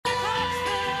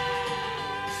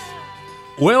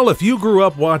Well, if you grew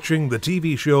up watching the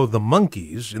TV show The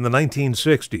Monkees in the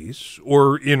 1960s,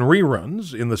 or in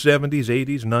reruns in the 70s,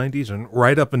 80s, 90s, and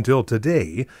right up until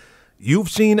today, you've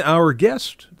seen our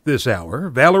guest this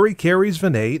hour, Valerie Kairys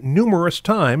Venet, numerous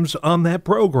times on that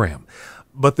program.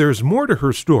 But there's more to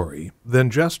her story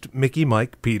than just Mickey,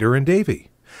 Mike, Peter, and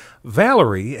Davy.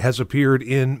 Valerie has appeared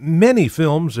in many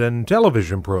films and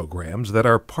television programs that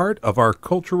are part of our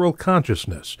cultural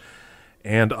consciousness.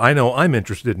 And I know I'm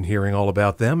interested in hearing all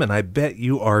about them, and I bet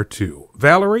you are too.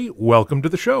 Valerie, welcome to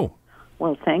the show.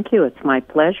 Well, thank you. It's my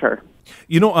pleasure.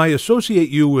 You know, I associate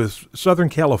you with Southern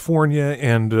California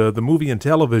and the movie and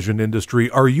television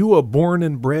industry. Are you a born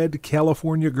and bred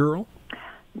California girl?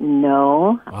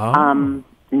 No,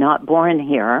 not born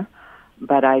here,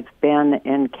 but I've been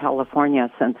in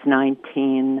California since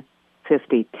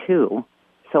 1952,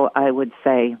 so I would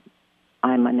say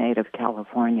I'm a native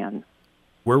Californian.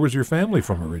 Where was your family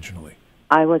from originally?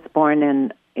 I was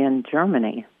born in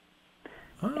Germany,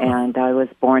 and I was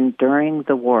born during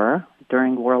the war,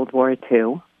 during World War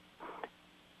II,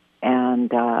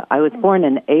 and I was born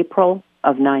in April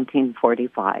of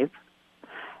 1945,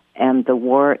 and the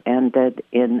war ended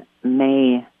in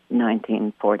May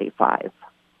 1945.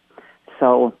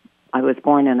 So I was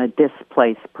born in a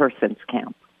displaced persons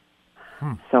camp.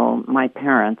 So my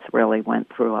parents really went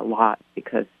through a lot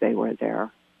because they were there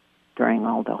during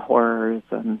all the horrors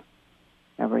and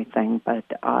everything. But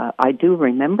I do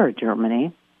remember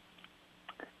Germany.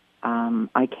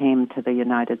 I came to the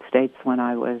United States when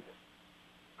I was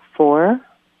 4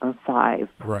 or 5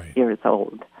 years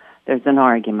old. There's an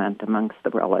argument amongst the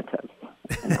relatives,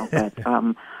 but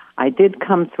I did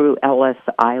come through Ellis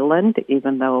Island,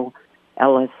 even though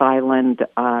Ellis Island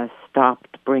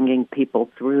stopped bringing people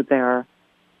through there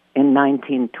in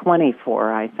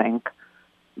 1924, I think.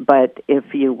 But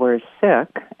if you were sick,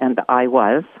 and I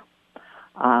was,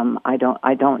 I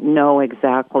don't know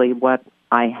exactly what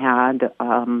I had.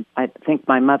 I think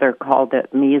my mother called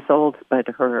it measles, but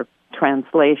her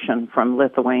translation from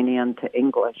Lithuanian to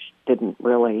English didn't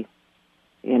really,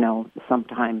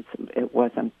 sometimes it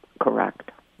wasn't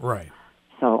correct. Right.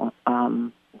 So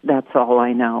that's all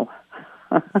I know.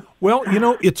 Well,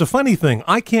 it's a funny thing.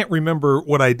 I can't remember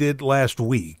what I did last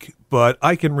week, but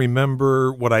I can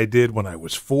remember what I did when I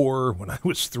was 4, when I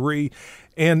was 3.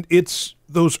 And it's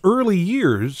those early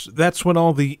years, that's when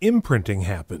all the imprinting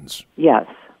happens. Yes.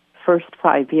 First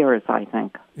 5 years, I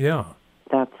think. Yeah.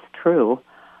 That's true.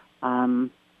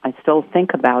 I still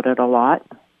think about it a lot.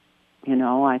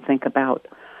 I think about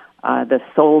the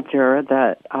soldier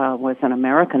that was an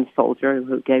American soldier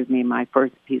who gave me my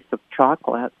first piece of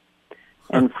chocolate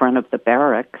in front of the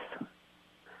barracks.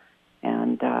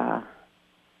 And our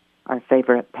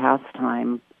favorite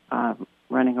pastime,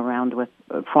 running around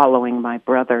following my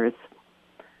brothers,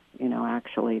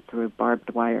 actually through barbed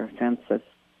wire fences.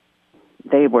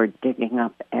 They were digging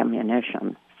up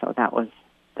ammunition, so that was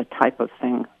the type of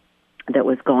thing that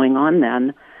was going on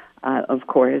then. Of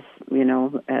course,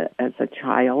 as a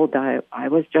child, I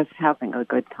was just having a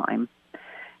good time.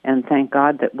 And thank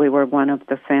God that we were one of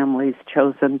the families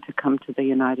chosen to come to the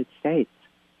United States.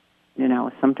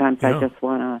 Sometimes I just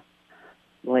want to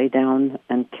lay down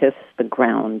and kiss the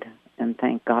ground and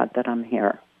thank God that I'm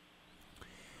here.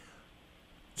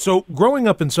 So, growing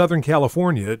up in Southern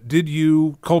California, did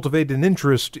you cultivate an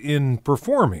interest in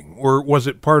performing, or was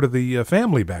it part of the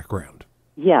family background?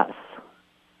 Yes.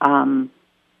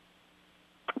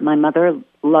 My mother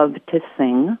loved to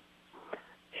sing.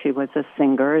 She was a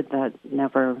singer that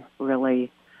never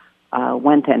really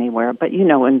went anywhere, but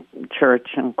in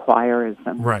church and choirs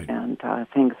and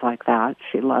things like that.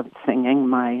 She loved singing.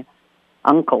 My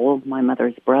uncle, my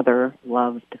mother's brother,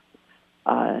 loved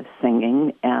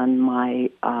singing, and my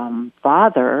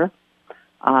father,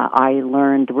 I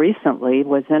learned recently,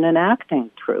 was in an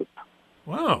acting troupe.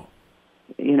 Wow.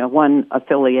 One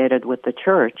affiliated with the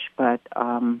church, but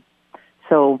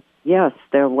so yes,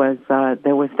 there was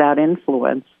that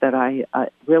influence that I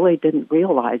really didn't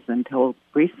realize until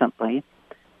recently.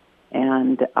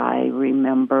 And I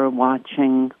remember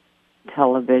watching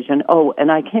television. Oh,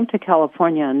 and I came to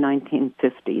California in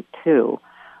 1952,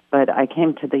 but I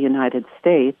came to the United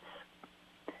States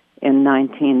in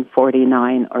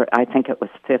 1949, or I think it was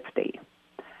 50.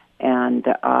 And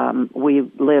we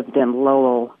lived in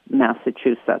Lowell,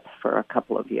 Massachusetts for a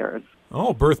couple of years.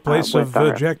 Oh, birthplace of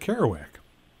Jack Kerouac.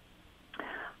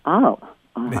 Oh.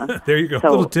 There you go, a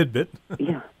little tidbit.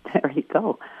 Yeah, there you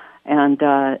go. And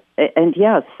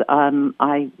yes,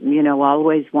 I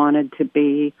always wanted to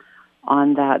be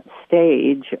on that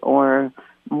stage, or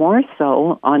more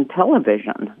so on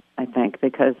television, I think,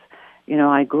 because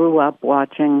I grew up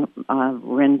watching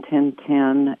Rin Tin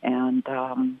Tin and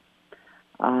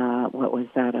what was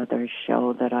that other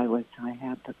show that I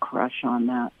had the crush on,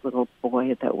 that little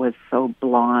boy that was so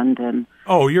blonde and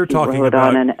you're talking rode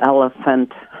about on an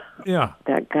elephant. Yeah.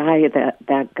 That guy,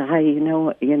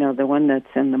 the one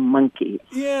that's in The Monkees.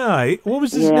 Yeah. What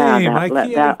was his name? I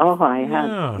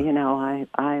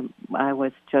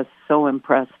was just so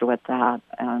impressed with that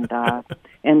and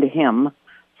and him.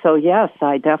 So yes,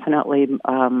 I definitely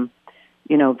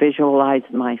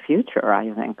visualized my future,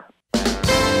 I think.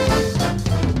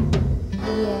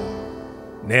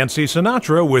 Nancy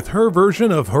Sinatra with her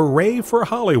version of Hooray for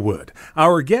Hollywood.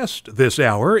 Our guest this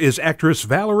hour is actress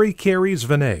Valerie Kairys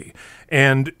Venet.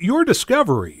 And your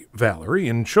discovery, Valerie,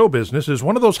 in show business is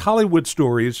one of those Hollywood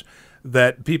stories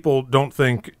that people don't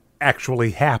think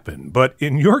actually happen. But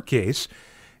in your case,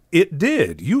 it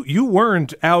did. You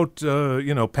weren't out,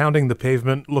 pounding the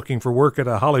pavement looking for work at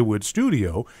a Hollywood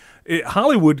studio.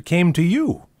 Hollywood came to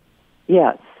you.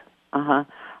 Yes.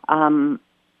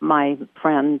 My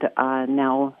friend,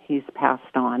 now he's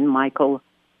passed on, Michael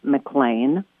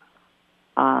McLean.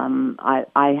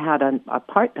 I had a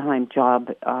part-time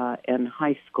job in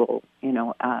high school,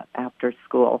 after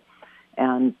school,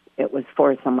 and it was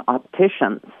for some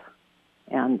opticians.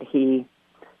 And he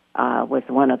was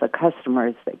one of the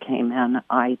customers that came in.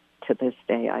 To this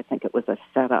day, I think it was a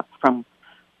setup from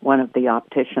one of the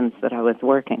opticians that I was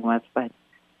working with, but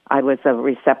I was a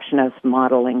receptionist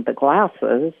modeling the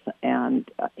glasses, and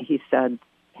he said,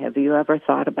 "Have you ever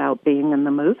thought about being in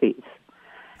the movies?"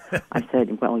 I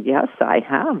said, "Well, yes, I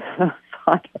have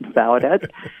thought about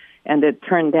it." And it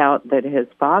turned out that his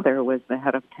father was the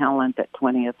head of talent at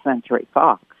 20th Century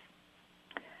Fox.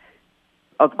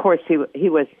 Of course, he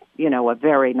was, a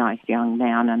very nice young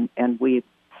man, and we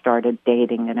started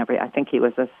dating and everything. I think he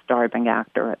was a starving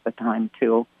actor at the time,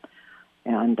 too.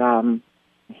 And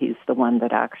he's the one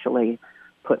that actually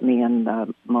put me in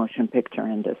the motion picture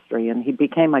industry, and he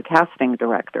became a casting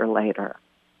director later.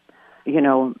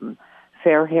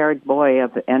 Fair-haired boy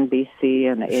of NBC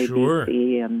and ABC Sure.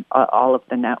 and all of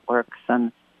the networks,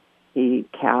 and he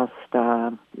cast,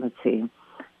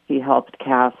 he helped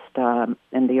cast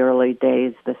in the early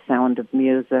days The Sound of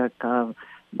Music,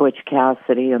 Butch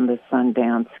Cassidy and the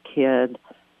Sundance Kid,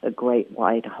 The Great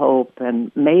White Hope,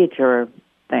 and major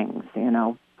things,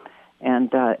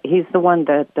 And he's the one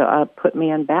that put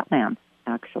me in Batman,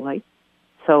 actually.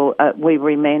 So we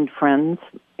remained friends,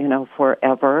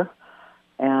 forever.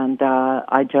 And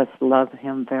I just love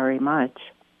him very much.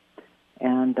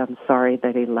 And I'm sorry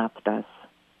that he left us.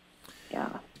 Yeah.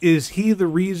 Is he the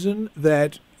reason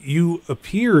that you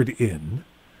appeared in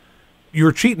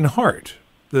Your Cheatin' Heart?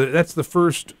 That's the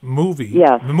first movie.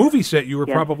 Yes. The movie set you were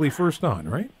probably first on,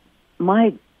 right?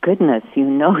 My goodness, you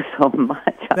know so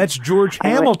much. That's George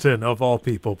Hamilton, of all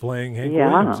people, playing Hank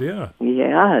Williams. Yeah.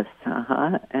 Yes.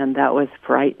 And that was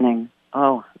frightening.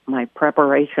 Oh, my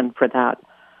preparation for that.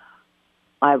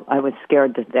 I was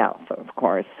scared to death, of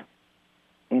course.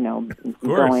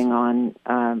 Going on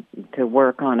to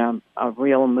work on a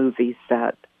real movie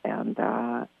set, and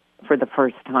for the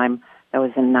first time, that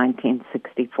was in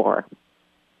 1964.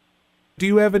 Do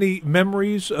you have any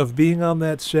memories of being on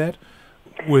that set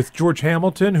with George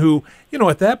Hamilton, who,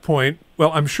 at that point,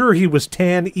 well, I'm sure he was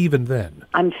tan even then.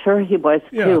 I'm sure he was,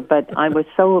 too, but I was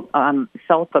so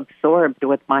self-absorbed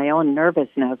with my own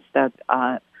nervousness that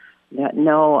I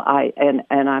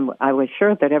was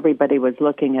sure that everybody was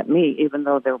looking at me, even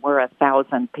though there were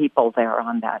 1,000 people there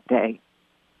on that day.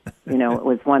 It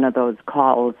was one of those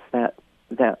calls that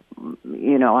I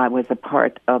was a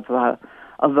part of a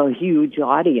huge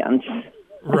audience.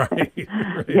 Right.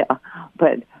 Yeah,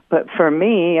 but for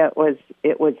me, it was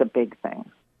a big thing.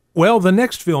 Well, the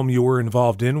next film you were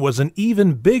involved in was an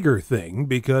even bigger thing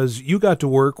because you got to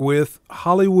work with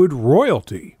Hollywood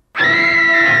royalty.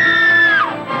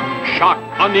 Shock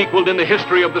unequaled in the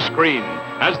history of the screen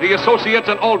as the Associates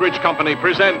and Aldrich Company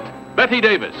present Bette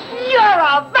Davis. You're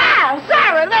a vile,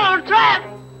 sorry little tramp.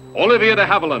 Olivia de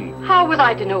Havilland. How was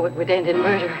I to know it would end in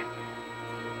murder?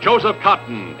 Joseph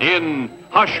Cotton in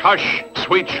Hush, Hush,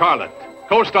 Sweet Charlotte,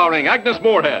 co-starring Agnes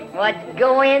Moorehead. What's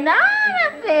going on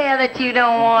up there that you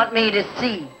don't want me to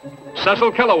see?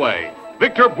 Cecil Kellaway,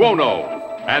 Victor Buono,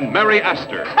 and Mary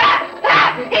Astor.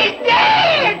 He's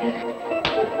dead!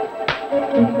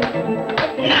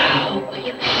 Now will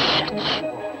you shut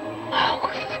your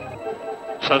mouth?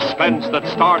 Suspense that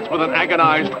starts with an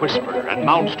agonized whisper and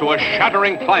mounts to a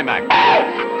shattering climax.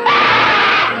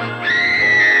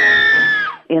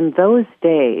 In those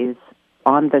days,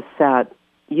 on the set,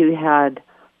 you had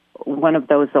one of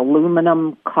those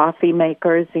aluminum coffee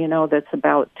makers, that's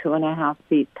about 2.5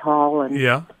 feet tall, and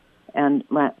and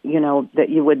that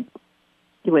you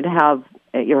would have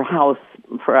at your house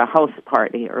for a house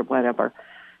party or whatever,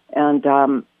 and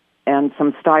some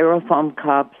styrofoam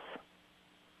cups,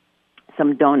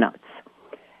 some donuts.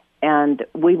 And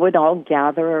we would all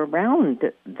gather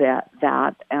around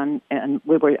that, and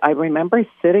I remember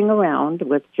sitting around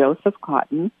with Joseph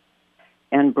Cotton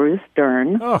and Bruce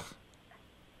Dern,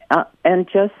 and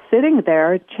just sitting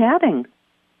there chatting.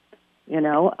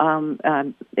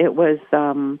 It was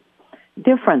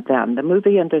different then. The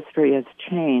movie industry has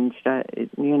changed.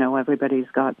 Everybody's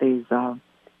got these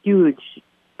huge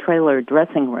trailer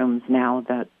dressing rooms now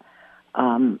that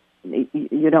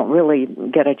you don't really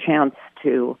get a chance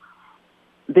to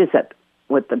visit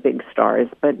with the big stars.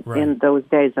 But in those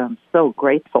days, I'm so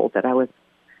grateful that I was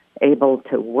able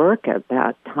to work at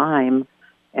that time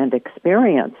and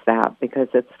experience that, because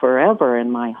it's forever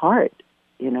in my heart.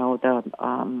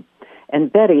 And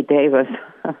Bette Davis,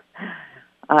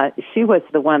 she was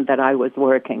the one that I was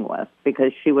working with,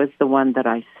 because she was the one that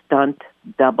I stunt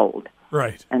doubled.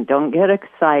 Right. And don't get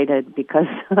excited, because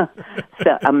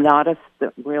I'm not a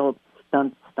real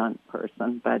stunt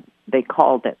person, but they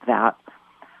called it that.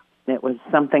 It was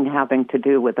something having to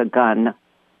do with a gun,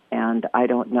 and I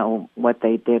don't know what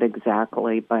they did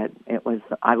exactly, but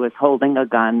I was holding a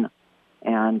gun,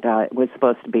 and it was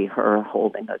supposed to be her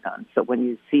holding a gun. So when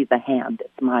you see the hand,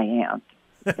 it's my hand,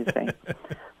 you see.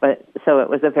 But so it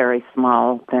was a very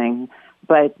small thing.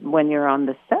 But when you're on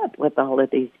the set with all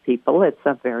of these people, it's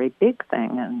a very big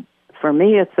thing. And for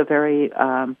me, it's a very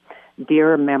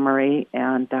dear memory,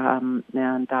 and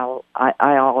I'll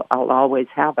always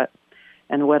have it.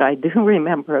 And what I do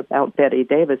remember about Bette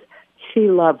Davis, she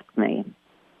loved me.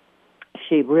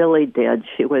 She really did.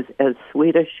 She was as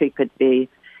sweet as she could be.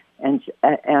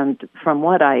 And from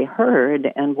what I heard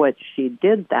and what she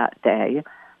did that day,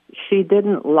 she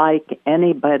didn't like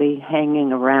anybody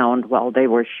hanging around while they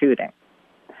were shooting.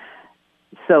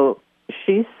 So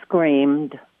she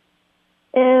screamed,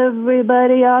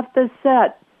 "Everybody off the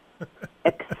set,"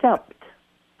 except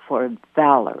for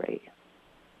Valerie.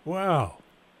 Wow.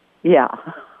 Yeah.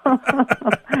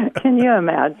 Can you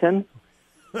imagine?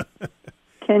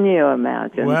 Can you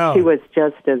imagine? Wow. She was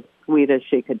just as sweet as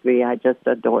she could be. I just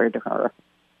adored her.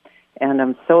 And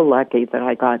I'm so lucky that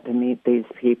I got to meet these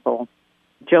people.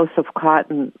 Joseph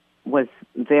Cotton was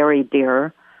very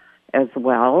dear as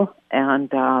well, and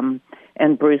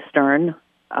Bruce Dern,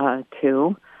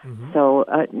 too. Mm-hmm. So,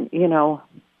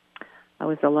 I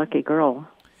was a lucky girl.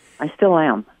 I still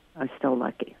am. I'm still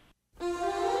lucky.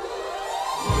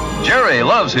 Jerry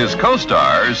loves his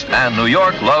co-stars, and New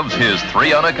York loves his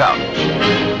three on a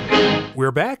couch.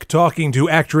 We're back talking to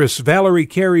actress Valerie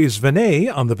Kairys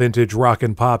Venet on the Vintage Rock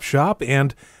and Pop Shop,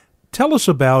 and tell us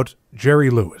about Jerry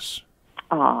Lewis.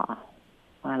 I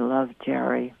love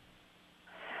Jerry.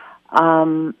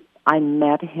 I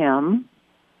met him.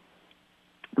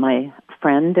 My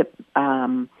friend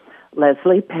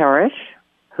Leslie Parrish,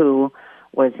 who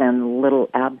was in Little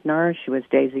Abner. She was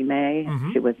Daisy May.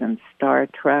 Mm-hmm. She was in Star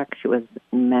Trek. She was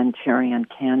Manchurian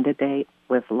Candidate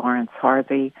with Lawrence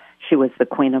Harvey. She was the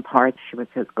Queen of Hearts. She was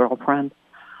his girlfriend.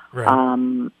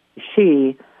 Right.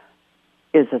 She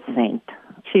is a saint.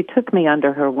 She took me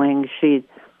under her wing. She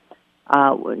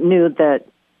knew that,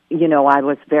 I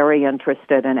was very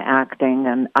interested in acting,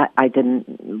 and I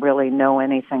didn't really know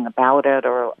anything about it,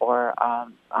 or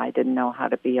I didn't know how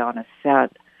to be on a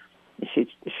set. She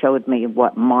showed me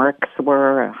what marks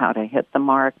were, how to hit the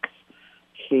marks.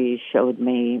 She showed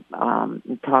me,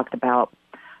 talked about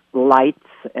lights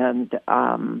and,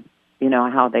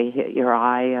 how they hit your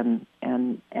eye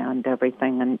and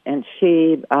everything. And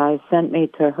she sent me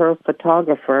to her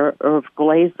photographer, Irv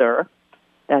Glaser.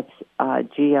 That's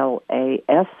Glaser.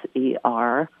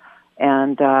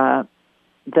 And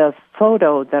the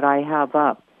photo that I have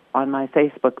up on my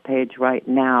Facebook page right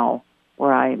now,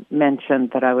 where I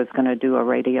mentioned that I was going to do a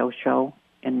radio show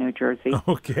in New Jersey,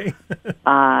 okay,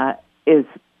 is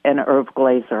an Irv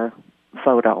Glaser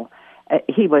photo.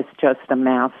 He was just a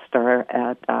master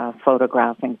at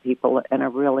photographing people and a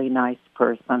really nice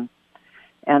person.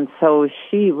 And so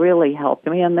she really helped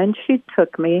me. And then she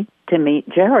took me to meet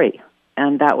Jerry.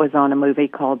 And that was on a movie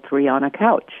called Three on a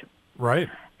Couch. Right.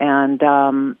 And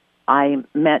I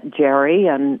met Jerry,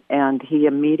 and he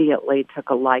immediately took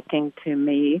a liking to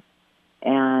me.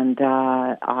 And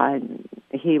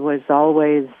he was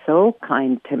always so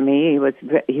kind to me.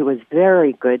 He was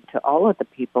very good to all of the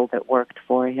people that worked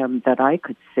for him that I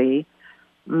could see,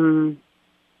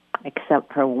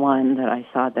 except for one that I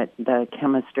saw that the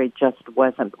chemistry just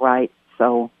wasn't right.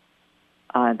 So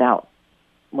that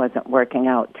wasn't working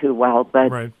out too well. But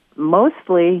right.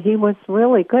 Mostly he was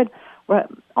really good.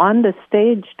 on the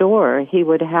stage door, he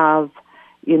would have,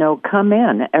 come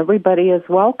in. Everybody is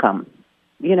welcome.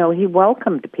 He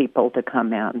welcomed people to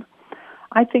come in.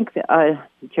 I think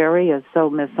Jerry is so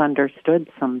misunderstood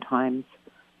sometimes.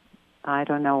 I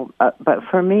don't know. But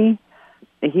for me,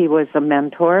 he was a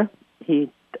mentor. He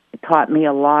taught me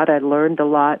a lot. I learned a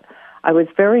lot. I was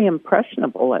very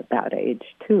impressionable at that age,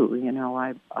 too.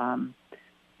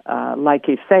 Like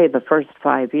you say, the first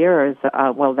 5 years,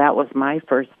 that was my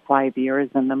first 5 years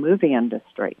in the movie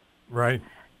industry. Right.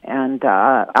 And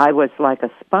I was like a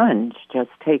sponge, just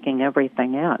taking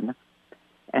everything in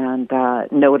and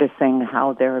noticing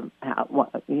how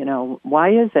why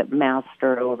is it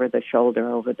master over the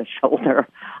shoulder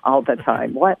all the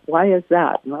time? Why is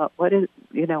that?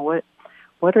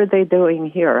 What are they doing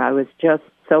here? I was just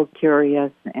so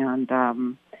curious, and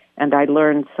I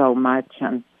learned so much.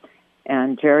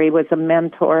 And Jerry was a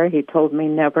mentor. He told me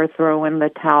never throw in the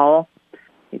towel.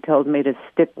 He told me to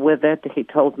stick with it. He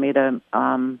told me to,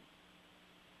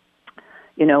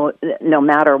 no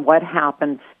matter what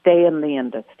happens, stay in the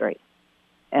industry.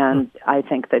 And I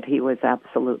think that he was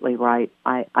absolutely right.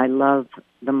 I love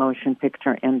the motion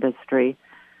picture industry.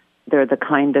 They're the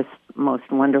kindest,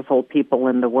 most wonderful people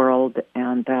in the world,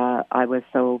 and I was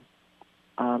so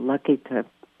lucky to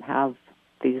have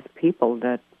these people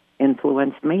that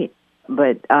influenced me.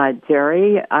 But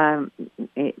Jerry,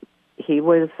 he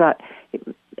was...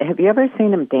 have you ever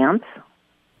seen him dance?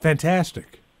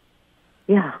 Fantastic.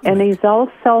 Yeah, and he's all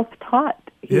self-taught.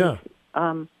 Yeah.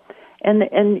 And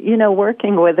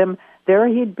working with him, there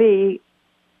he'd be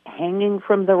hanging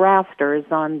from the rafters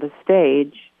on the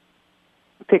stage,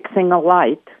 fixing a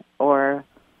light, or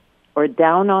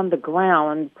down on the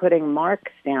ground, putting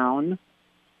marks down,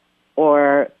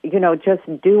 or,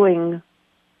 just doing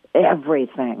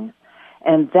everything.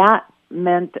 And that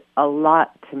meant a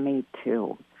lot to me,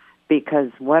 too, because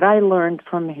what I learned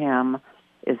from him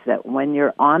is that when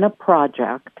you're on a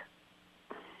project,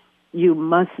 you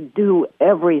must do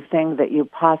everything that you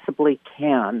possibly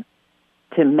can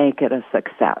to make it a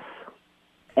success.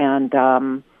 And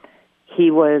he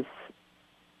was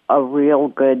a real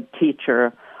good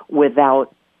teacher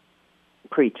without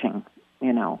preaching.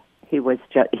 He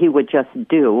would just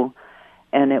do,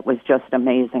 and it was just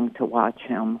amazing to watch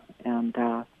him. And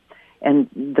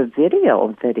the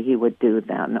video that he would do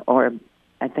then, or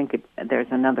I think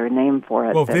there's another name for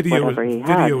it. Well,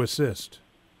 video assist.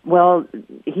 Well,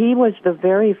 he was the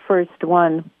very first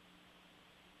one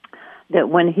that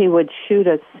when he would shoot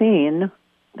a scene,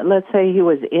 let's say he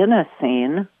was in a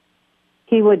scene,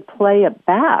 he would play it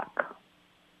back.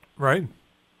 Right.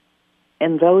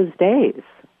 In those days.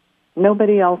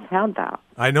 Nobody else had that.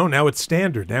 I know, now it's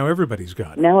standard. Now everybody's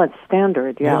got it. Now it's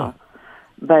standard, yeah.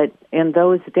 But in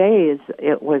those days,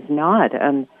 it was not.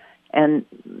 And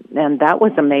that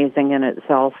was amazing in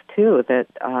itself, too, that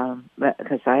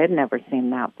because I had never seen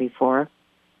that before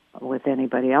with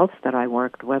anybody else that I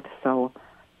worked with. So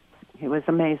he was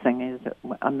amazing. He was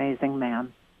an amazing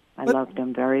man. I loved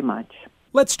him very much.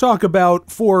 Let's talk about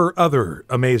 4 other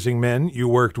amazing men you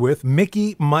worked with,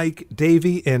 Mickey, Mike,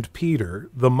 Davy, and Peter,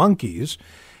 the Monkees.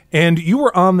 And you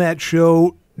were on that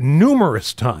show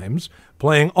numerous times,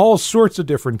 playing all sorts of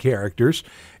different characters.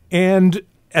 And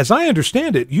as I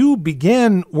understand it, you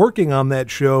began working on that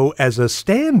show as a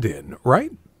stand-in,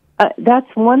 right?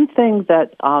 That's one thing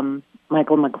that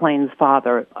Michael McLean's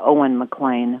father, Owen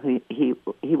McLean, he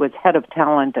was head of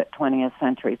talent at 20th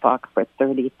Century Fox for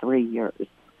 33 years.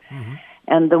 Mm-hmm.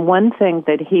 And the one thing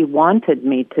that he wanted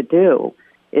me to do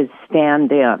is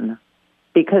stand in,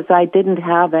 because I didn't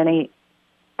have any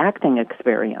acting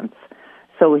experience.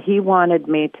 So he wanted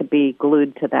me to be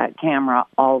glued to that camera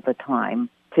all the time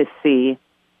to see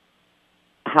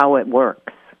how it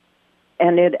works.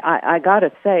 And I got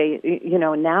to say,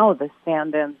 now the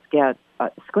stand-ins get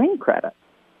screen credit,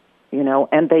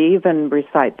 and they even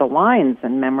recite the lines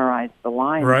and memorize the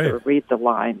lines or read the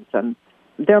lines. And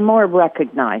they're more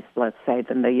recognized, let's say,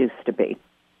 than they used to be.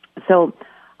 So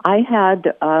I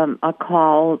had a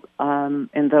call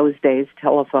in those days,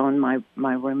 telephone. My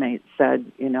roommate said,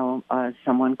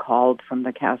 someone called from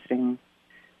the casting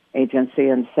agency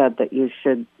and said that you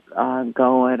should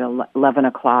go at 11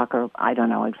 o'clock, or I don't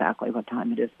know exactly what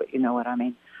time it is, but you know what I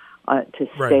mean, to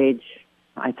stage,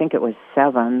 I think it was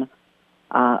 7,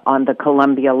 on the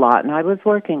Columbia lot. And I was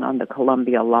working on the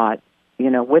Columbia lot,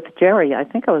 with Jerry. I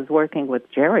think I was working with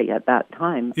Jerry at that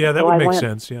time. Yeah, that would make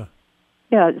sense, yeah.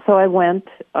 Yeah, so I went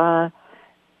to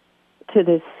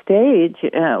the stage,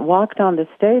 walked on the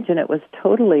stage, and it was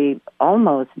totally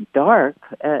almost dark.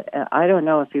 I don't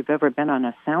know if you've ever been on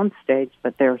a sound stage,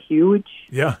 but they're huge.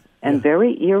 Yeah. and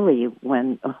very eerie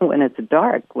when it's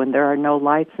dark, when there are no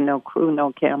lights, no crew,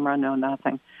 no camera, no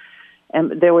nothing.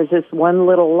 And there was this one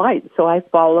little light, so I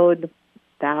followed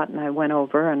that, and I went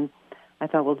over, and I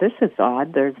thought, well, this is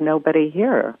odd. There's nobody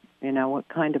here. What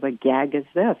kind of a gag is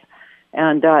this?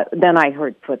 And then I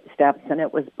heard footsteps, and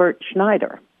it was Bert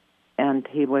Schneider, and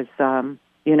he was,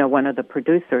 one of the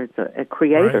producers,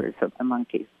 creators of the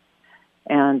Monkees.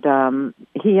 And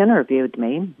he interviewed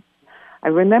me. I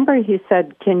remember he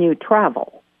said, "Can you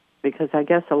travel?" Because I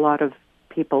guess a lot of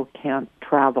people can't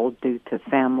travel due to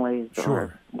families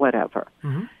or whatever.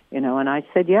 Mm-hmm. And I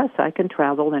said, "Yes, I can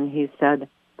travel." And he said,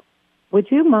 "Would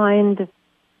you mind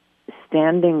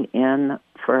standing in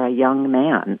for a young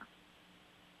man?"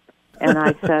 And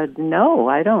I said, "No,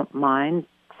 I don't mind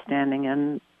standing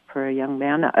in for a young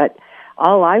man."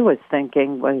 All I was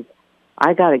thinking was,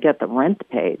 I got to get the rent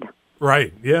paid.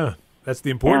 Right, yeah. That's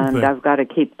the important thing. And I've got to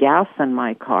keep gas in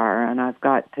my car, and I've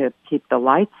got to keep the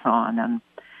lights on. And,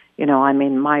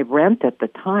 my rent at the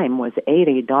time was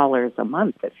 $80 a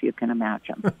month, if you can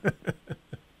imagine.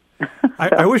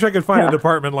 I wish I could find an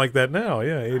apartment like that now.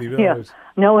 Yeah, $80. Yeah.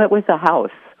 No, it was a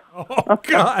house. Oh,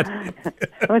 God.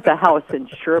 It was a house in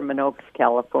Sherman Oaks,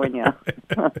 California.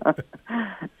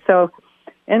 So,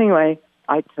 anyway,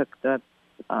 I took the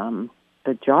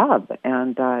job,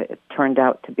 and it turned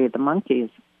out to be the Monkees.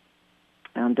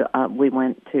 And we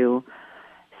went to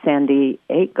San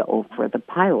Diego for the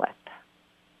pilot.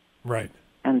 Right.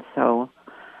 And so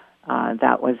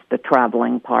that was the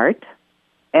traveling part.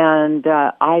 And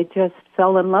I just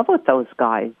fell in love with those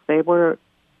guys. They were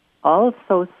all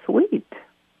so sweet.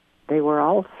 They were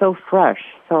all so fresh,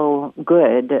 so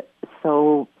good,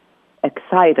 so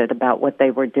excited about what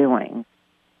they were doing,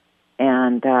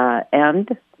 and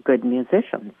good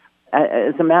musicians.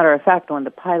 As a matter of fact, when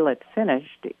the pilot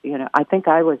finished, I think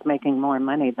I was making more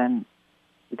money than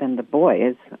the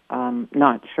boys.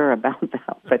 Not sure about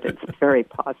that, but it's very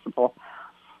possible.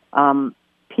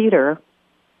 Peter,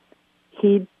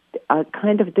 he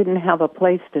kind of didn't have a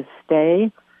place to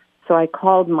stay, so I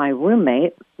called my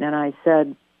roommate and I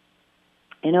said,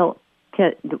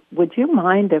 would you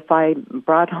mind if I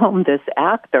brought home this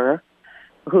actor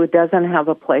who doesn't have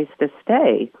a place to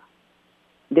stay?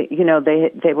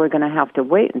 They were going to have to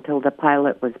wait until the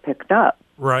pilot was picked up.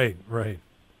 Right, right.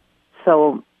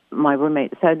 So my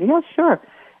roommate said, "Yeah, sure."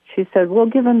 She said, "We'll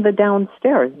give him the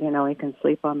downstairs. He can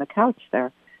sleep on the couch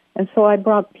there." And so I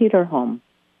brought Peter home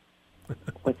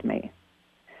with me,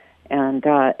 and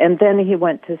then he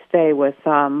went to stay with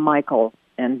Michael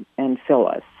and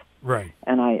Phyllis. Right.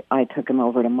 And I took him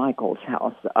over to Michael's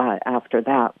house after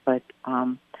that, but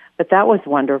that was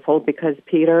wonderful because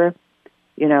Peter,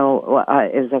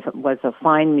 was a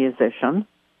fine musician,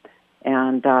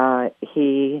 and I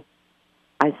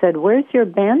said, "Where's your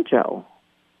banjo?"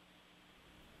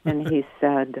 And he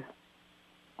said,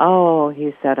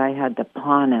 "I had to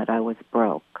pawn it. I was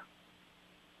broke."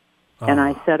 And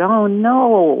I said, "Oh,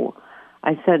 no."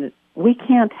 I said, "We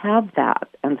can't have that."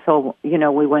 And so,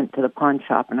 we went to the pawn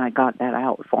shop, and I got that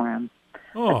out for him.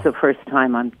 Oh. That's the first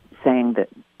time I'm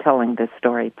telling this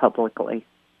story publicly.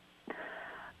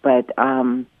 But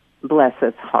bless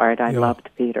his heart, I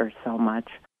loved Peter so much.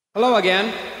 Hello again.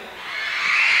 Way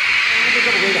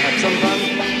to have some fun.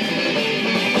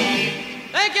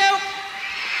 Thank you.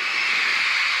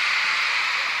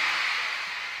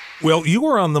 Well, you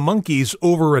were on the Monkees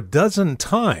over a dozen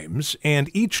times, and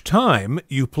each time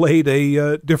you played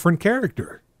a different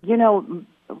character.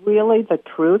 Really the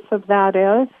truth of that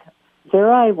is,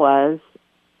 there I was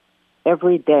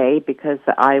every day because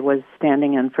I was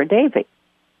standing in for Davy.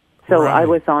 So right. I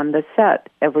was on the set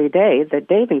every day that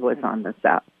Davy was on the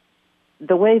set.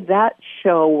 The way that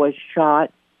show was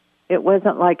shot, it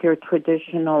wasn't like your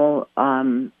traditional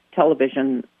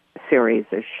television series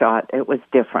is shot. It was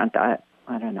different. I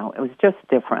don't know. It was just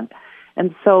different.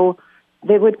 And so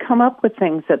they would come up with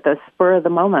things at the spur of the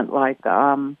moment, like,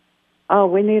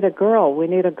 we need a girl. We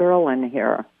need a girl in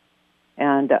here.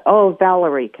 And,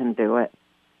 Valerie can do it.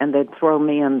 And they'd throw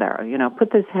me in there,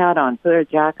 put this hat on, put a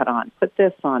jacket on, put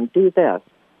this on, do this.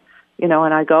 And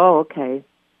I go,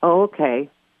 oh, okay.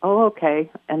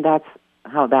 And that's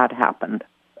how that happened.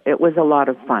 It was a lot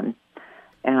of fun.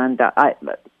 And I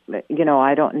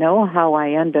don't know how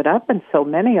I ended up in so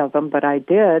many of them, but I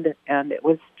did. And it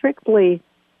was strictly,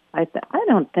 I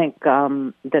don't think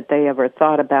that they ever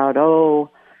thought about,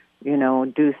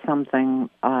 do something,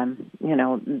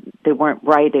 they weren't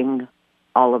writing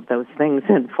all of those things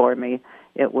in for me.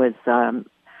 It was, I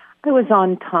was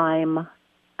on time.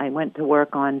 I went to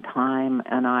work on time,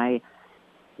 and I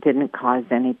didn't cause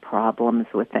any problems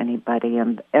with anybody,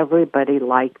 and everybody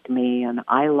liked me, and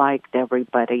I liked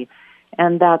everybody.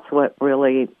 And that's what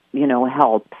really,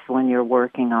 helps when you're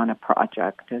working on a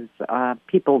project is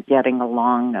people getting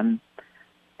along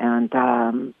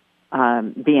and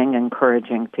being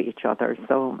encouraging to each other.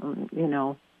 So,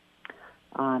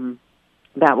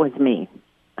 that was me.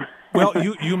 Well,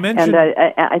 you mentioned...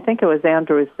 And I think it was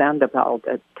Andrew Sandoval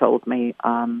that told me,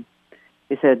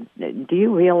 he said, do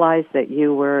you realize that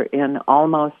you were in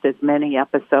almost as many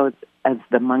episodes as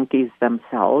the Monkees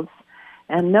themselves?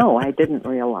 And no, I didn't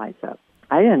realize it.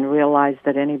 I didn't realize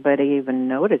that anybody even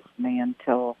noticed me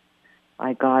until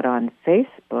I got on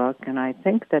Facebook, and I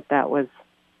think that was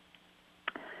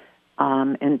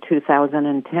in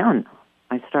 2010.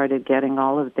 I started getting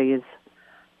all of these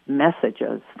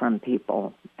messages from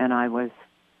people, and I was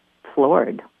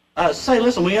floored. Say,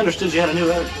 listen, we understood you had a new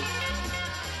editor.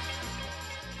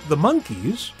 The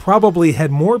Monkees probably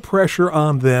had more pressure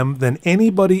on them than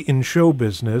anybody in show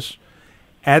business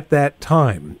at that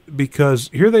time, because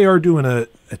here they are doing a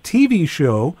TV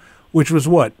show, which was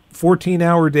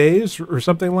 14-hour days or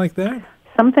something like that?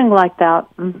 Something like that.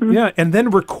 Mm-hmm. Yeah, and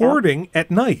then recording at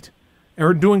night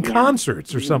or doing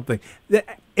concerts or something.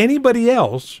 Anybody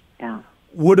else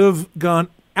would have gone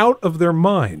out of their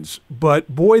minds, but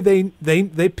boy, they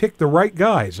picked the right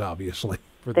guys, obviously.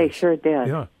 They sure did.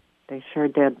 Yeah. They sure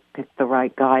did pick the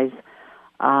right guys.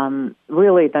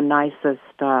 Really the nicest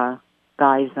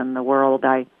guys in the world.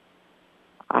 I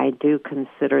do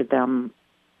consider them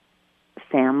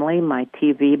family, my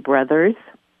TV brothers.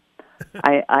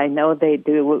 I know they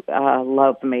do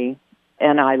love me,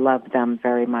 and I love them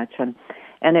very much.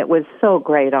 And it was so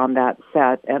great on that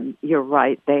set. And you're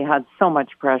right, they had so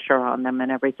much pressure on them and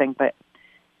everything. But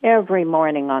every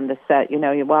morning on the set,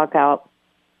 you walk out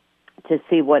to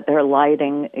see what they're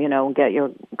lighting, get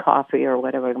your coffee or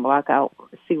whatever, and walk out,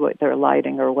 see what they're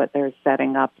lighting or what they're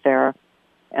setting up there.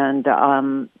 And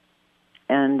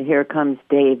here comes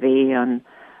Davy, and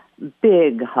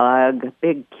big hug,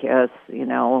 big kiss,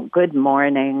 good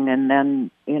morning, and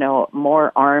then,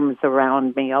 more arms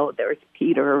around me. Oh, there's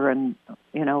Peter, and,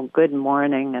 good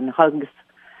morning, and hugs,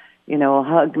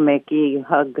 hug Mickey,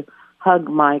 hug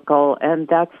Michael, and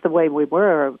that's the way we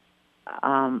were.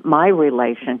 My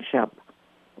relationship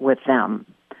with them,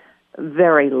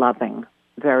 very loving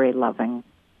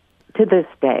to this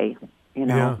day.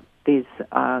 These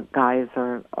guys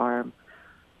are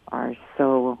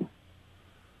so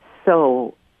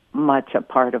much a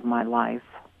part of my life.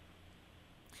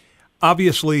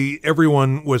 Obviously,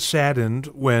 everyone was saddened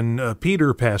when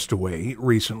Peter passed away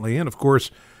recently, and of course,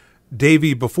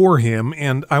 Davy before him.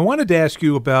 And I wanted to ask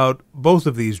you about both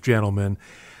of these gentlemen.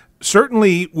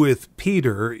 Certainly with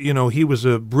Peter, he was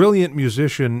a brilliant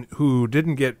musician who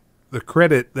didn't get the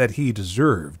credit that he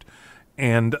deserved.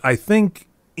 And I think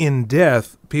in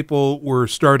death, people were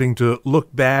starting to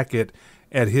look back at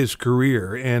his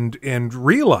career and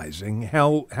realizing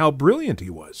how brilliant he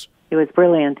was. He was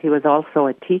brilliant. He was also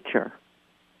a teacher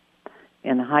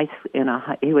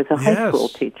he was a high school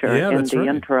teacher in the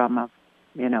interim of,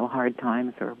 hard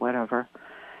times or whatever.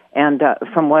 And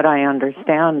from what I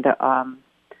understand,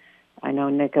 I know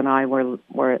Nick and I were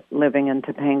living in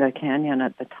Topanga Canyon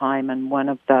at the time, and one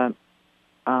of the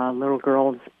little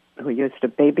girls who used to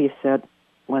babysit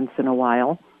once in a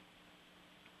while,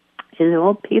 she said,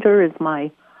 "Oh, Peter is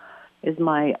my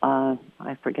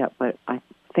I forget what, I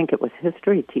think it was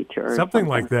history teacher or something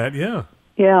like that." Yeah.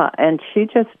 Yeah, and she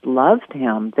just loved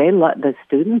him. The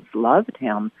students loved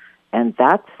him, and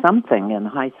that's something in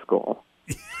high school.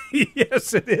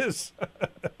 Yes, it is.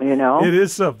 It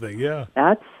is something. Yeah,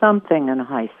 that's something in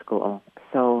high school.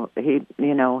 So he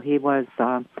was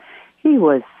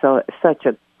such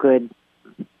a good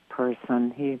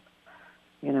person. He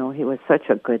was such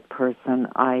a good person.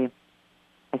 I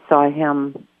saw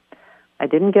him. I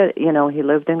didn't get, he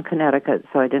lived in Connecticut,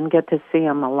 so I didn't get to see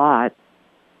him a lot.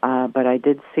 But I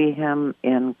did see him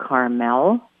in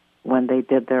Carmel when they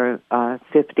did their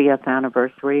 50th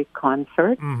anniversary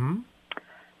concert. Mm-hmm.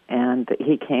 And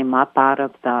he came up out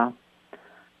of the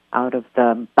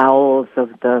bowels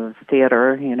of the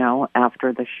theater,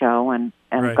 after the show, and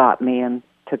right. got me and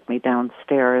took me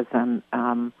downstairs and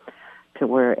to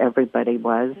where everybody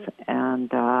was, and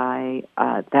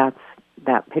that's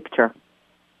that picture.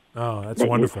 Oh, that's that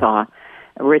wonderful. You saw.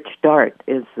 Rich Dart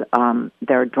is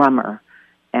their drummer,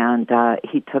 and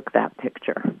he took that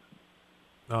picture.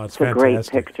 Oh, it's a great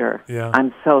picture. Yeah.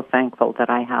 I'm so thankful that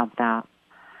I have that.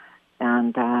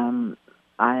 And,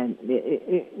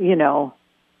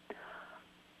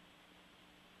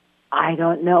 I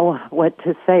don't know what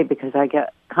to say because I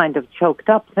get kind of choked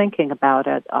up thinking about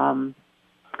it. And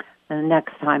the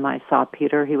next time I saw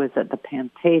Peter, he was at the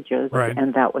Pantages, right.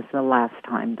 and that was the last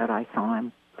time that I saw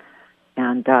him.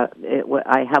 And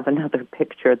I have another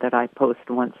picture that I post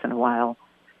once in a while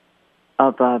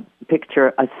of a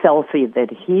selfie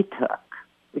that he took.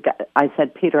 I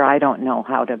said, Peter, I don't know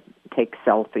how to take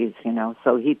selfies,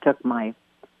 So he took my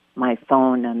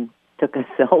phone and took a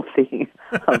selfie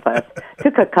of us.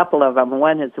 Took a couple of them.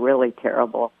 One is really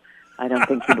terrible. I don't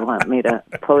think he'd want me to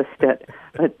post it,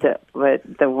 but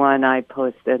the one I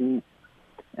posted,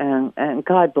 and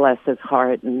God bless his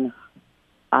heart, and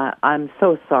I'm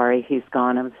so sorry he's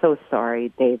gone. I'm so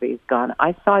sorry Davey's gone.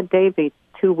 I saw Davey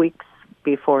 2 weeks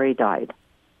before he died.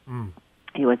 Mm.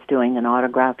 He was doing an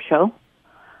autograph show,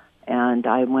 and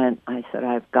I said,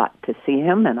 I've got to see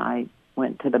him, and I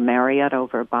went to the Marriott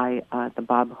over by the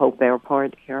Bob Hope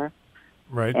Airport here.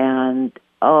 Right. And,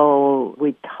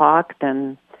 we talked,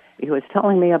 and he was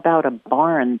telling me about a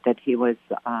barn that he was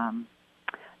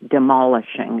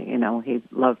demolishing. He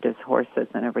loved his horses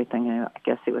and everything. And I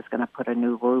guess he was going to put a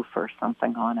new roof or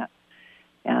something on it.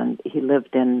 And he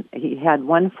had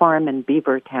one farm in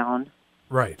Beavertown,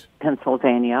 right,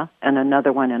 Pennsylvania, and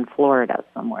another one in Florida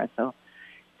somewhere. So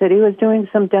he said he was doing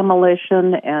some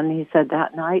demolition, and he said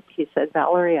that night,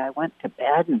 Valerie, I went to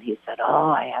bed, and he said,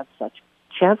 I have such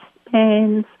chest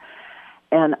pains.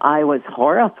 And I was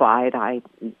horrified.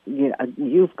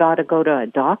 You've got to go to a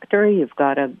doctor. You've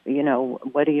got to,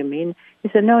 what do you mean? He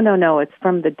said, no, it's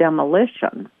from the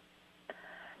demolition.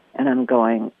 And I'm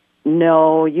going,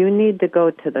 no, you need to go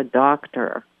to the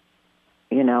doctor,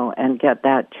 and get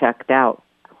that checked out.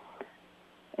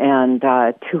 And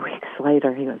 2 weeks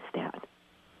later, he was dead.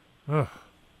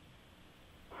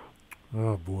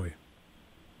 Oh, boy.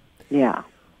 Yeah.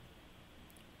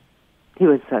 He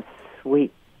was a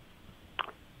sweet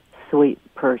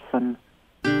person.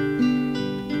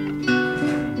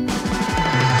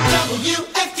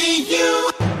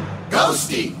 WFDU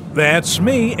Ghosty. That's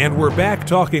me, and we're back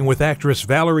talking with actress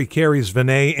Valerie Kairys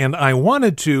Venet, and I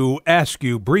wanted to ask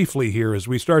you briefly here as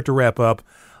we start to wrap up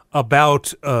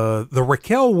about the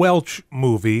Raquel Welch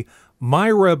movie,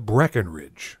 Myra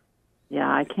Breckenridge. Yeah,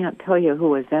 I can't tell you who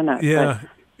was in it. Yeah,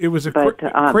 it was a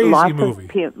crazy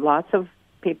movie. Lots of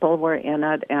people were in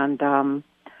it, and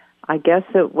I guess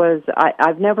it was,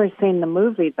 I've never seen the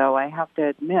movie, though, I have to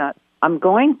admit. I'm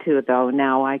going to, though,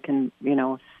 now. I can,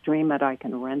 stream it. I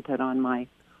can rent it on my...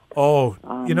 Oh,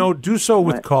 do so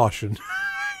with caution.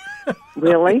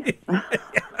 Really?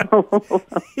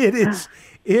 It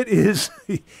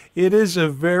is a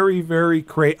very, very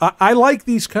crazy... I like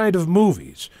these kind of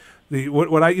movies.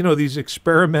 These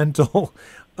experimental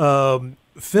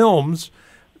films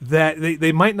that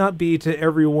they might not be to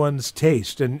everyone's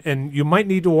taste, and you might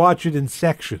need to watch it in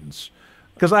sections,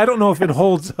 because I don't know if it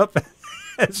holds up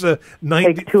as a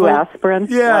 90. Take 2 aspirin?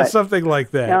 Yeah, what? something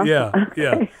like that.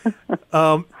 Yeah.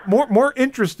 More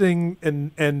interesting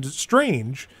and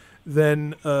strange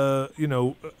than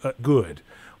good,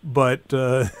 but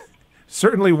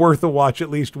certainly worth a watch at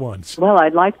least once. Well,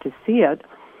 I'd like to see it.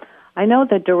 I know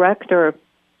the director.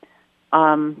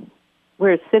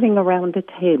 We're sitting around a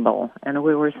table, and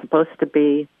we were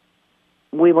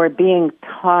being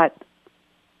taught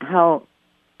how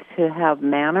to have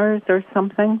manners or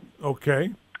something. Okay.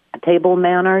 Table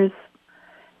manners.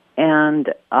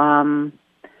 And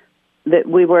that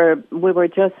we were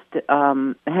just,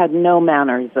 had no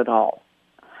manners at all.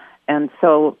 And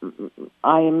so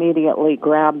I immediately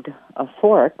grabbed a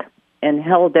fork and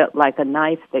held it like a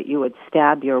knife that you would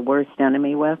stab your worst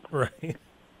enemy with. Right.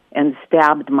 And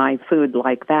stabbed my food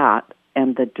like that,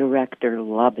 and the director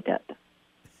loved it.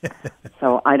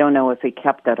 So I don't know if he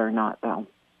kept it or not, though.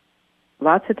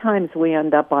 Lots of times we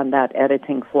end up on that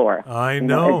editing floor. I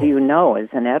know. As you know, as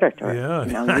an editor.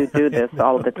 Yeah. You do this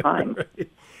all the time. Right.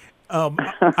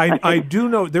 I do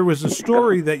know there was a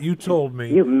story that you told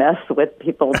me. You mess with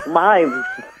people's lives.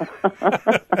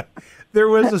 There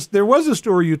was a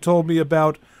story you told me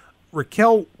about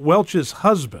Raquel Welch's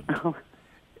husband. Oh.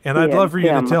 And I'd love for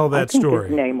you to tell that story.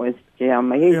 His name was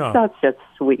Jim. He's such a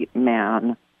sweet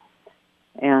man.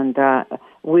 And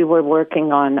we were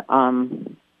working on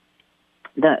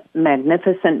the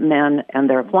Magnificent Men and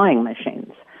Their Flying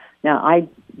Machines. Now, I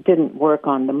didn't work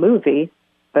on the movie,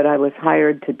 but I was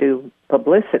hired to do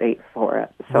publicity for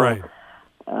it. So, right.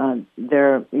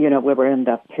 We were in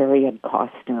the period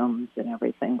costumes and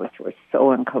everything, which were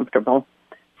so uncomfortable,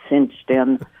 cinched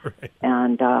in. Right.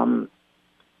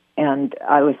 And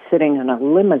I was sitting in a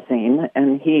limousine,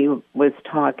 and he was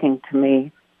talking to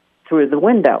me through the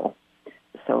window.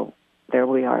 So there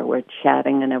we are. We're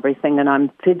chatting and everything, and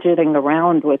I'm fidgeting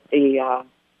around with the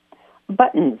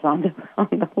buttons on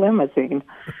the limousine.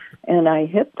 And I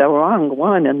hit the wrong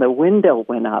one, and the window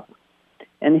went up.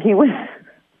 And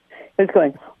it was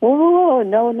going, whoa,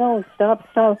 no, stop.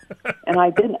 And I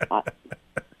didn't.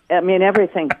 I mean,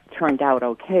 everything turned out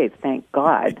okay, thank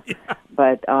God. Yeah.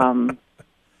 But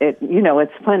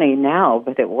it's funny now,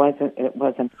 but it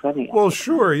wasn't funny. Well,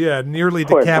 sure, yeah, nearly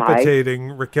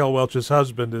decapitating Raquel Welch's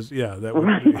husband is, that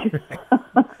would be,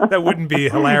 that wouldn't be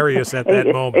hilarious at that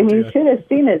moment. And you should have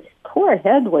seen his poor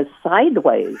head was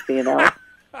sideways,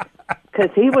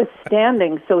 because he was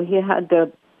standing, so he had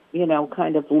to,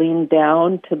 kind of lean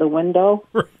down to the window.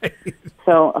 Right.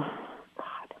 So,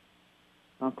 God,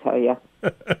 I'll tell you,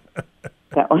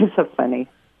 that was funny.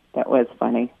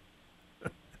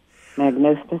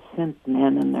 Magnificent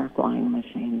men and their flying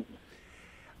machines.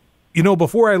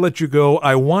 Before I let you go,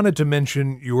 I wanted to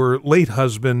mention your late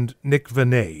husband, Nick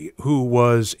Venet, who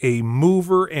was a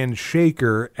mover and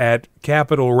shaker at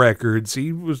Capitol Records.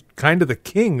 He was kind of the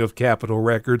king of Capitol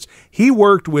Records. He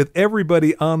worked with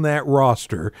everybody on that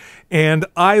roster, and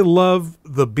I love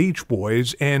the Beach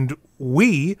Boys, and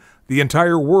we, the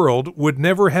entire world, would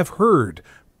never have heard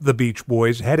the Beach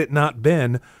Boys had it not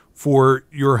been for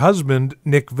your husband,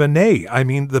 Nick Venet. I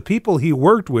mean, the people he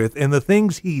worked with and the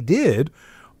things he did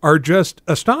are just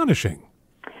astonishing.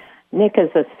 Nick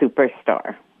is a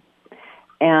superstar,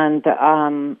 and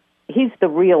he's the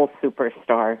real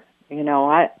superstar.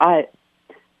 I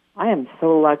am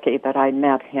so lucky that I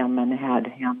met him and had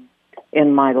him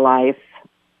in my life,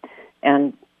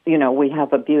 and we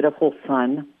have a beautiful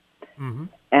son, mm-hmm.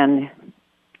 and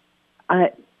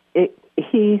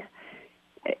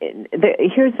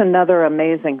here's another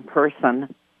amazing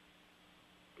person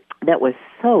that was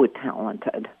so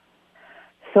talented.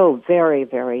 So very,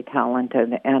 very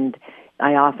talented. And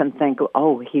I often think,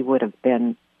 he would have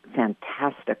been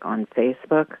fantastic on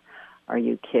Facebook. Are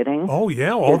you kidding? Oh,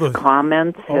 yeah. All his the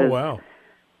comments. Wow.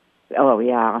 Oh,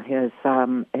 yeah.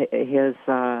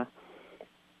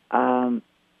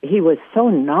 He was so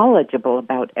knowledgeable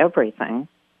about everything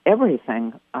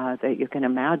that you can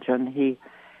imagine.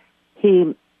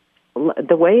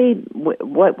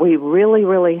 What we really,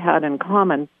 really had in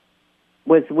common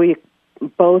was we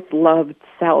both loved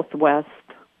Southwest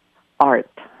art,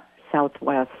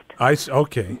 Southwest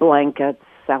blankets,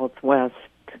 Southwest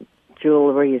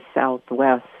jewelry,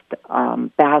 Southwest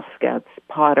baskets,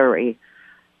 pottery.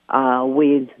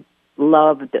 We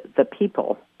loved the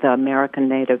people, the American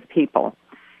Native people,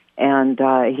 and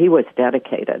he was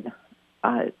dedicated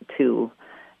to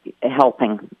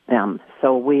helping them.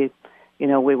 So we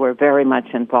were very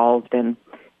much involved in.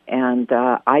 And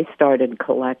I started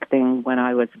collecting when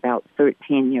I was about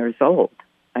 13 years old.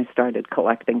 I started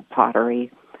collecting pottery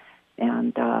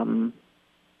and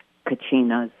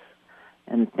kachinas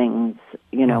and things,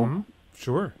 mm-hmm.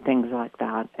 Sure, things like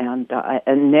that. And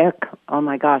Nick, oh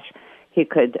my gosh, he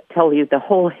could tell you the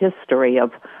whole history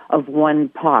of one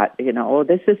pot.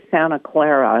 This is Santa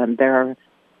Clara, and they're,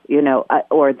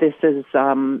 or this is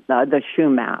the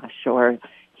Shumash, or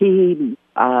he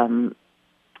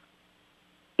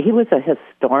was a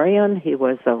historian. He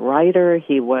was a writer.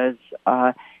 He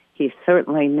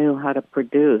certainly knew how to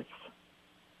produce.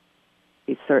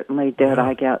 He certainly did. Yeah.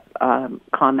 I get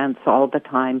comments all the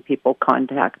time. People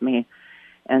contact me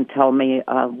and tell me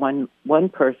one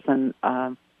person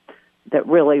that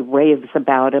really raves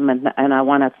about him, and I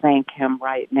want to thank him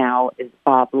right now, is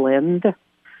Bob Lind.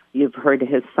 You've heard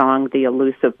his song, "The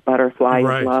Elusive Butterfly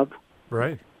of Love."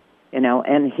 Right.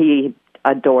 And he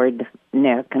adored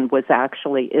Nick and was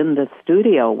actually in the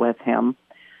studio with him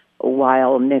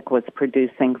while Nick was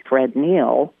producing Fred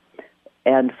Neil,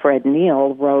 and Fred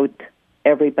Neil wrote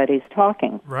Everybody's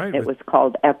Talking. Right. It was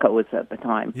called Echoes at the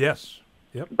time. Yes.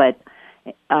 Yep. But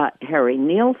Harry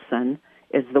Nilsson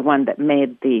is the one that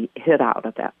made the hit out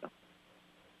of that.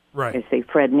 Right. You see,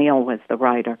 Fred Neil was the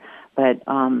writer. But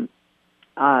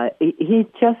he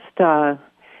just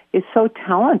is so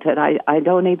talented. I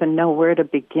don't even know where to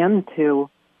begin to.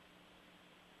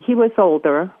 He was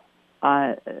older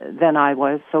than I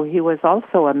was, so he was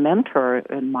also a mentor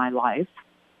in my life.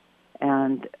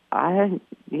 And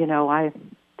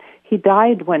he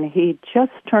died when he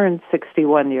just turned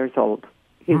 61 years old.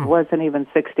 He wasn't even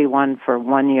 61 for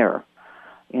 1 year,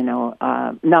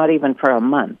 not even for a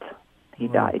month. He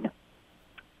died,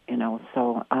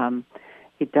 so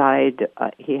he died,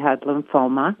 he had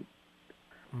lymphoma,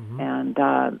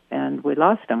 and we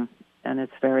lost him. And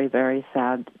it's very, very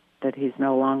sad that he's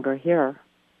no longer here.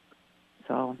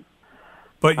 So,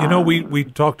 but we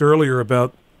talked earlier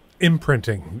about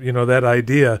imprinting, that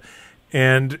idea,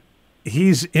 and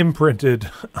he's imprinted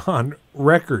on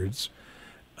records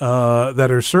that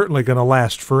are certainly going to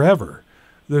last forever.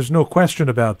 There's no question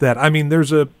about that. I mean,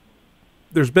 there's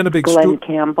been a big Glenn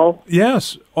Campbell.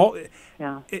 Yes,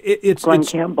 Yeah. It's Glenn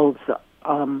Campbell's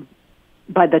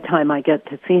by the time I get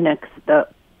to Phoenix, the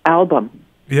album.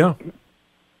 Yeah.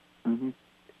 Mm-hmm.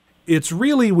 It's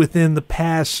really within the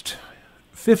past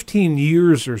 15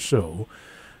 years or so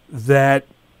that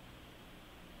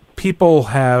people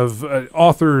have,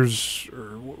 authors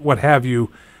or what have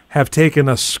you, have taken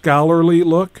a scholarly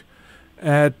look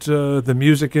at the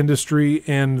music industry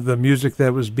and the music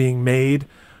that was being made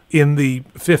in the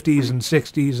 50s and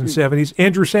 60s and 70s.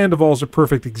 Andrew Sandoval's a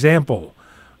perfect example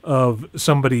of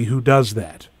somebody who does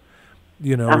that.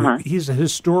 You know, he's a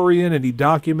historian and he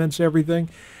documents everything.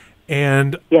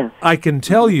 And Yes. I can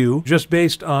tell you, just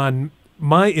based on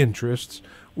my interests,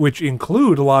 which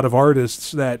include a lot of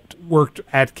artists that worked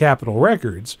at Capitol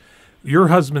Records, your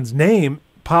husband's name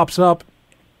pops up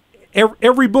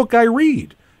every book I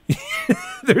read.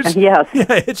 Yes. Yeah,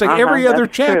 it's like every other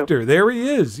that's true. chapter. There he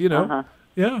is, you know.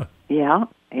 Yeah. Yeah,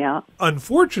 yeah.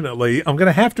 Unfortunately, I'm going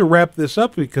to have to wrap this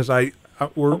up because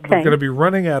we're going to be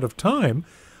running out of time.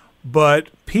 But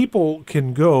people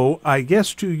can go, I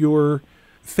guess, to your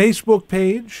Facebook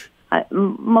page.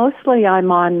 Mostly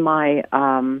I'm on my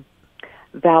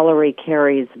Valerie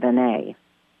Kairys Venet.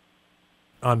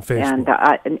 On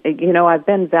Facebook. And, I've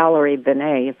been Valerie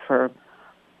Venet for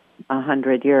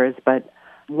 100 years, but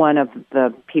one of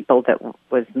the people that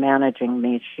was managing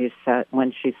me, she said,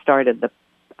 when she started the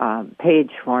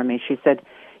page for me, she said,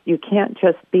 you can't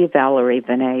just be Valerie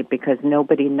Venet because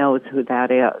nobody knows who that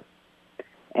is.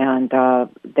 And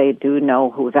they do know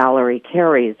who Valerie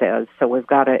Kairys is, so we've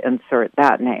got to insert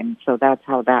that name. So that's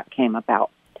how that came about,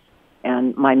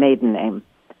 and my maiden name.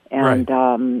 And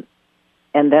right.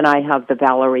 And then I have the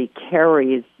Valerie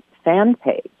Kairys fan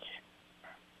page.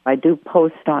 I do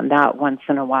post on that once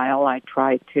in a while. I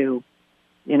try to,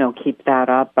 keep that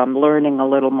up. I'm learning a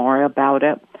little more about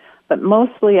it. But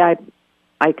mostly I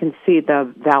can see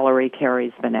the Valerie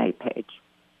Kairys Venet page.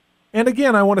 And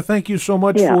again, I want to thank you so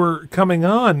much for coming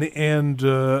on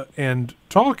and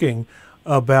talking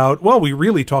about. Well, we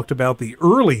really talked about the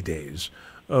early days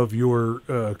of your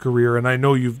career, and I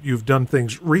know you've done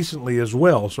things recently as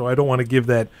well. So I don't want to give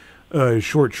that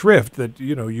short shrift. That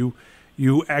you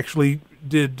actually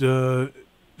did.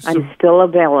 I'm still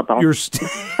available. You're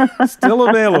still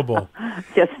available,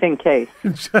 just in case.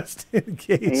 Just in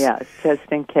case. Yeah, just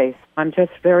in case. I'm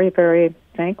just very, very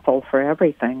thankful for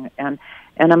everything, and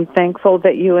I'm thankful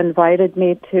that you invited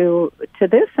me to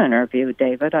this interview,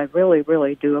 David. I really,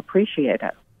 really do appreciate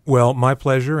it. Well, my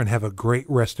pleasure, and have a great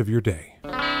rest of your day.